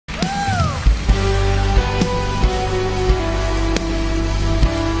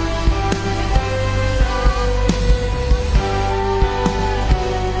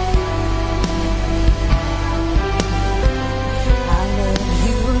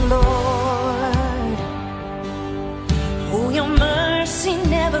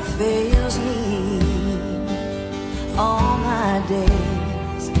fails me. All my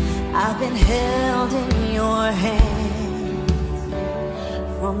days I've been held in your hands.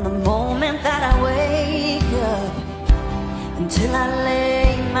 From the moment that I wake up until I lay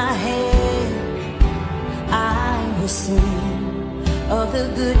my head, I will sing of the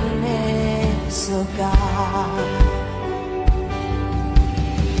goodness of God.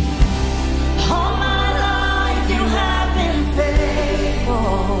 All my life you have been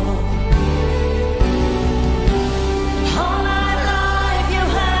faithful. All my life you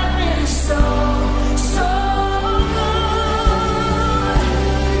have been so, so good.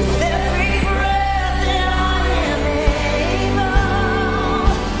 With every breath that I am able,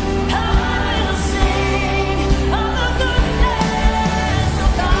 I will sing of the goodness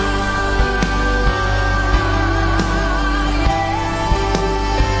of God. Yeah,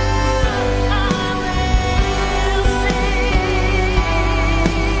 I will sing.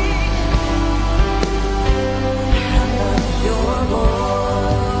 I love your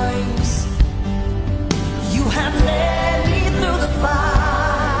voice. You have led me through the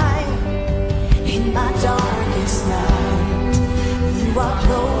fire. In my darkest night, you are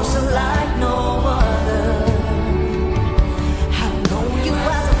closer like no other. I've known you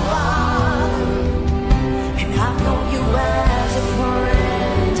as a father, and I've known you as a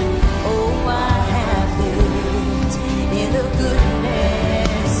friend. Oh, I have lived in the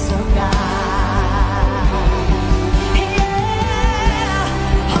goodness of God. Yeah,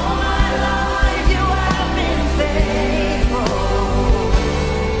 all my life you have been faithful.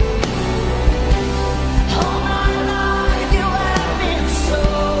 All my life you have been so,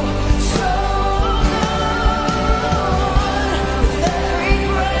 so good. With every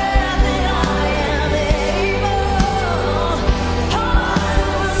breath that I am able, I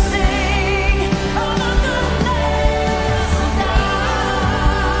will sing of the goodness of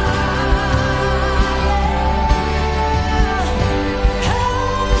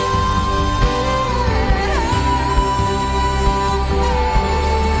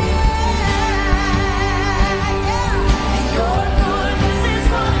Your goodness is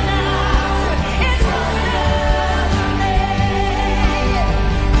running after, it's running after me.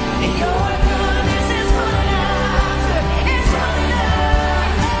 Your goodness is running after, it's running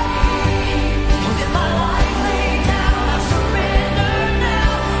after me. With my life laid down, I surrender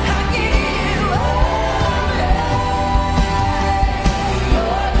now. I give you everything.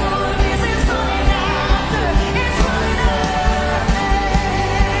 Your goodness is running after, it's running after me.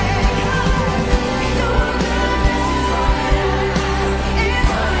 Your goodness is running after, it's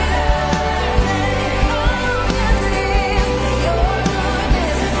running after me. Oh, yes it is. Your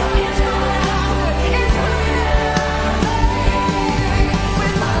goodness is running after, it's running after me.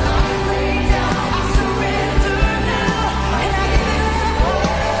 With my life laid down, I surrender now, and I give you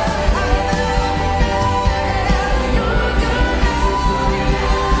everything. Your goodness is running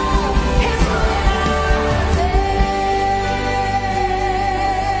after, it's running after me.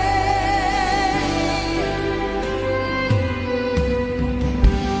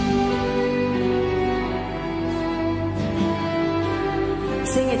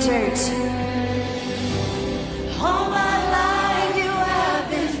 Sing it, church. All my life you have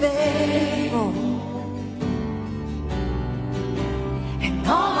been faithful, and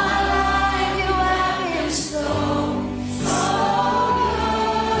all my life you have been so, so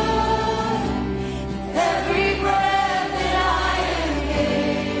good. With every breath that I am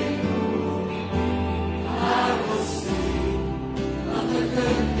able, I will sing of the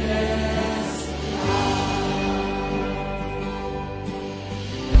goodness of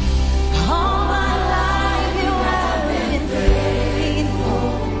God.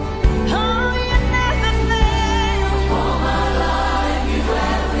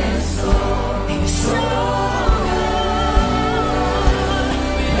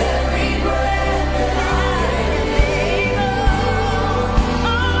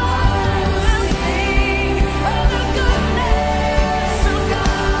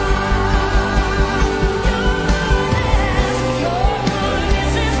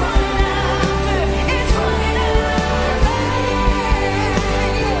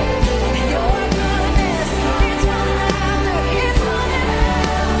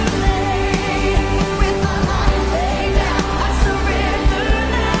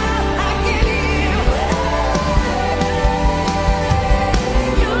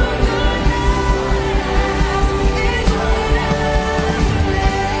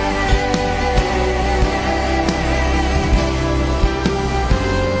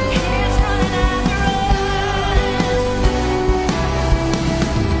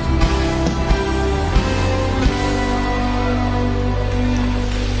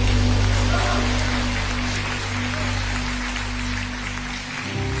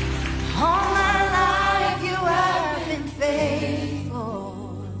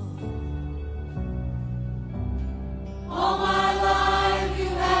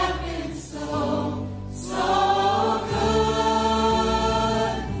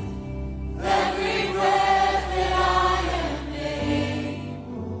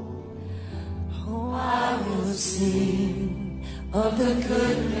 sing of the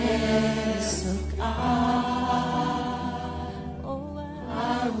goodness of God. Oh,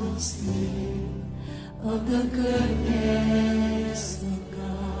 I will sing of the goodness